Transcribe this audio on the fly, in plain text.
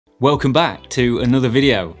Welcome back to another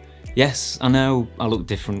video. Yes, I know I look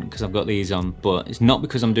different because I've got these on, but it's not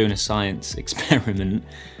because I'm doing a science experiment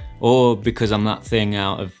or because I'm that thing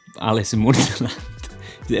out of Alice in Wonderland.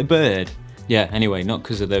 Is it a bird? Yeah, anyway, not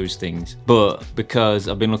because of those things, but because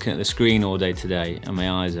I've been looking at the screen all day today and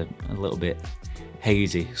my eyes are a little bit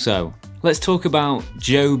hazy. So let's talk about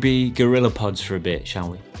Joby Gorilla Pods for a bit,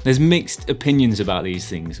 shall we? There's mixed opinions about these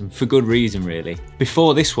things, and for good reason really.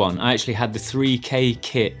 Before this one, I actually had the 3K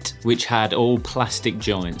kit, which had all plastic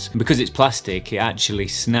joints. And because it's plastic, it actually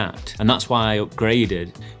snapped, and that's why I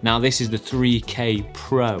upgraded. Now this is the 3K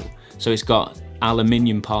Pro, so it's got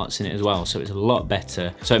aluminium parts in it as well, so it's a lot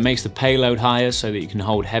better. So it makes the payload higher so that you can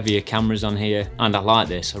hold heavier cameras on here, and I like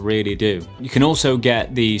this, I really do. You can also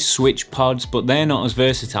get the switch pods, but they're not as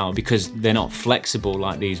versatile because they're not flexible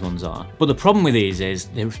like these ones are. But the problem with these is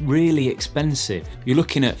they're really expensive. You're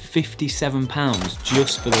looking at £57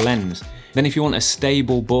 just for the lens. Then if you want a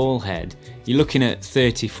stable ball head, you're looking at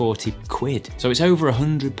 30–40 quid. So it's over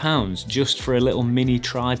 £100 just for a little mini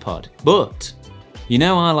tripod. But you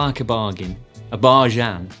know I like a bargain. A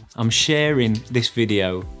bargain. I'm sharing this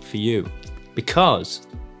video for you because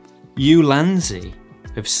Ulanzi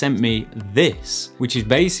have sent me this, which is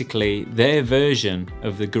basically their version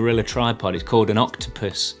of the Gorilla tripod. It's called an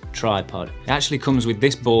Octopus tripod. It actually comes with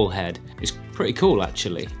this ball head. It's pretty cool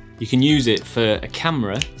actually. You can use it for a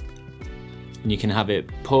camera and you can have it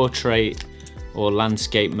portrait or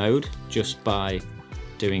landscape mode just by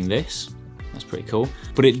doing this. That's pretty cool.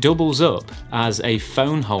 But it doubles up as a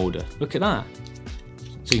phone holder. Look at that.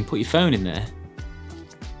 So you can put your phone in there,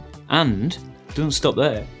 and it doesn't stop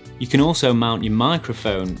there. You can also mount your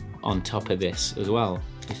microphone on top of this as well,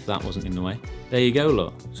 if that wasn't in the way. There you go,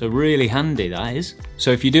 look. So really handy that is.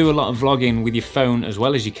 So if you do a lot of vlogging with your phone as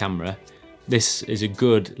well as your camera, this is a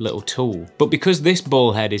good little tool. But because this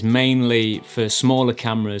ball head is mainly for smaller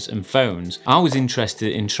cameras and phones, I was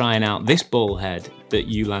interested in trying out this ball head that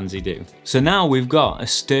Ulanzi do. So now we've got a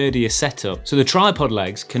sturdier setup. So the tripod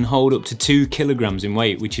legs can hold up to 2 kilograms in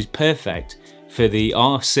weight, which is perfect for the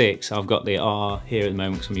R6. I've got the R here at the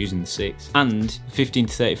moment because I'm using the 6, and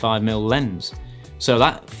 15–35mm lens. So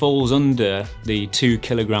that falls under the 2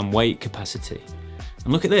 kilogram weight capacity.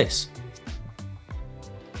 And look at this.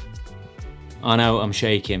 I know I'm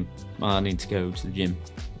shaking, I need to go to the gym.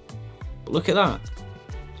 But look at that.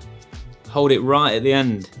 Hold it right at the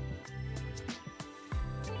end.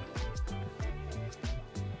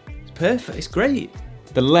 It's perfect, it's great.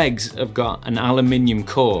 The legs have got an aluminium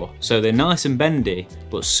core, so they're nice and bendy,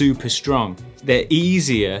 but super strong. They're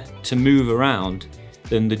easier to move around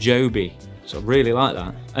than the Joby, so I really like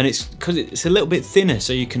that. And it's because it's a little bit thinner,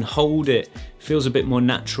 so you can hold it, feels a bit more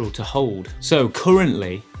natural to hold. So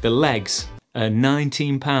currently, the legs are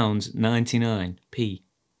 £19.99p.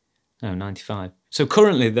 No, 95. So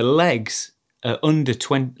currently the legs are under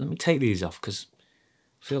 20. Let me take these off because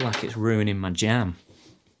I feel like it's ruining my jam.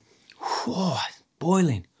 Whoa, it's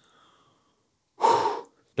boiling.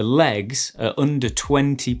 The legs are under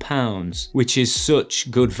 £20, which is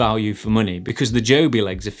such good value for money because the Joby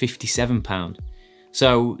legs are £57.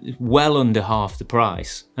 So well under half the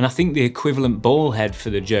price. And I think the equivalent ball head for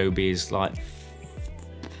the Joby is like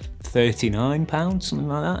 £39, something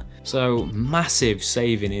like that. So massive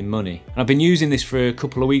saving in money. I've been using this for a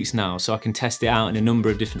couple of weeks now, so I can test it out in a number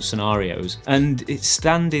of different scenarios, and it's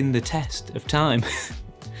standing the test of time.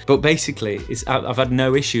 But basically, I've had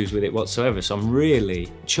no issues with it whatsoever, so I'm really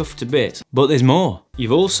chuffed to bits. But there's more.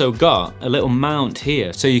 You've also got a little mount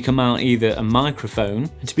here, so you can mount either a microphone,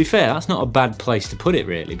 and to be fair, that's not a bad place to put it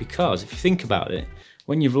really, because if you think about it,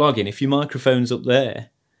 when you're vlogging, if your microphone's up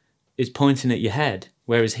there, it's pointing at your head.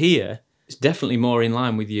 Whereas here, it's definitely more in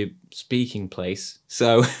line with your speaking place.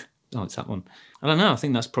 So, oh, it's that one. I don't know, I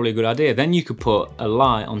think that's probably a good idea. Then you could put a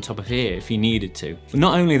light on top of here if you needed to. But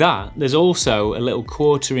not only that, there's also a little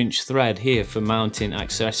 1/4" thread here for mounting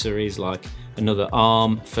accessories like another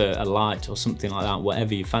arm for a light or something like that,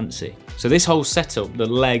 whatever you fancy. So this whole setup, the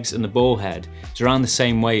legs and the ball head, is around the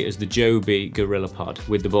same weight as the Joby Gorilla Pod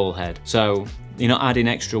with the ball head. So you're not adding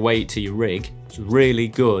extra weight to your rig. It's a really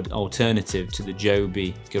good alternative to the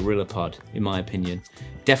Joby Gorilla Pod, in my opinion.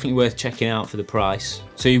 Definitely worth checking out for the price.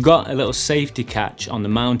 So you've got a little safety catch on the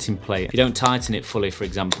mounting plate. If you don't tighten it fully, for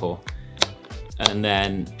example, and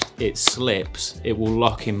then it slips, it will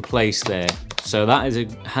lock in place there. So that is a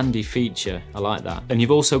handy feature, I like that. And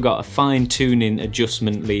you've also got a fine tuning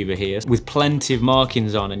adjustment lever here with plenty of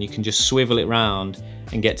markings on, and you can just swivel it round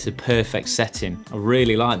and get to the perfect setting. I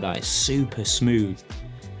really like that, it's super smooth.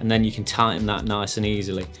 And then you can tighten that nice and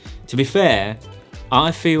easily. To be fair,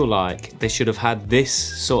 I feel like they should have had this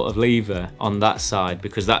sort of lever on that side,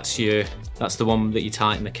 because that's the one that you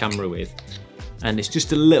tighten the camera with. And it's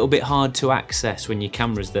just a little bit hard to access when your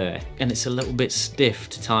camera's there, and it's a little bit stiff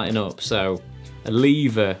to tighten up, so a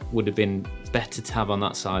lever would have been better to have on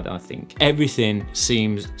that side, I think. Everything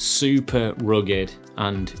seems super rugged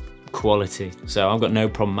and quality, so I've got no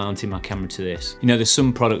problem mounting my camera to this. You know, there's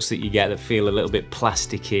some products that you get that feel a little bit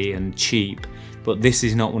plasticky and cheap, but this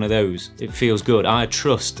is not one of those. It feels good. I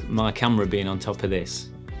trust my camera being on top of this,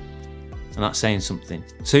 and that's saying something.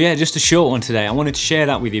 So yeah, just a short one today. I wanted to share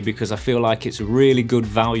that with you because I feel like it's a really good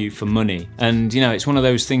value for money. And you know, it's one of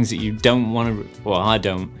those things that you don't want to, well, I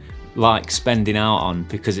don't like spending out on,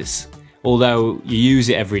 because it's, although you use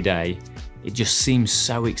it every day, it just seems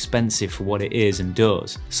so expensive for what it is and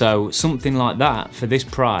does. So something like that for this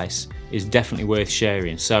price is definitely worth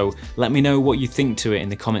sharing. So let me know what you think to it in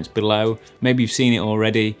the comments below. Maybe you've seen it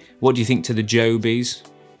already. What do you think to the Jobys?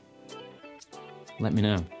 Let me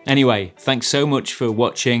know. Anyway, thanks so much for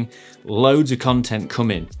watching. Loads of content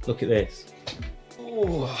coming. Look at this.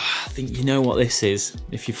 Oh, I think you know what this is.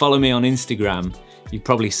 If you follow me on Instagram, you've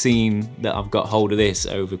probably seen that I've got hold of this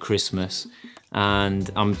over Christmas, and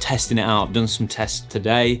I'm testing it out. I've done some tests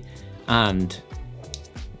today and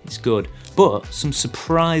it's good. But some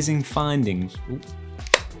surprising findings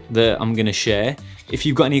that I'm gonna share. If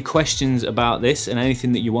you've got any questions about this and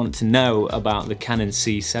anything that you want to know about the Canon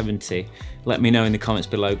C70, let me know in the comments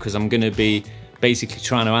below, because I'm gonna be basically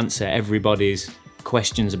trying to answer everybody's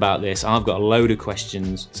questions about this. I've got a load of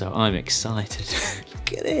questions, so I'm excited.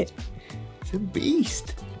 Look at it, it's a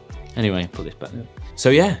beast. Anyway, put this back there.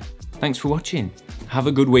 So yeah, thanks for watching. Have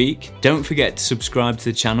a good week. Don't forget to subscribe to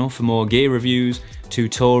the channel for more gear reviews,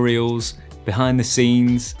 tutorials, behind the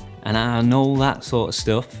scenes, and all that sort of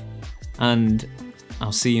stuff. And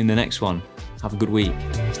I'll see you in the next one. Have a good week.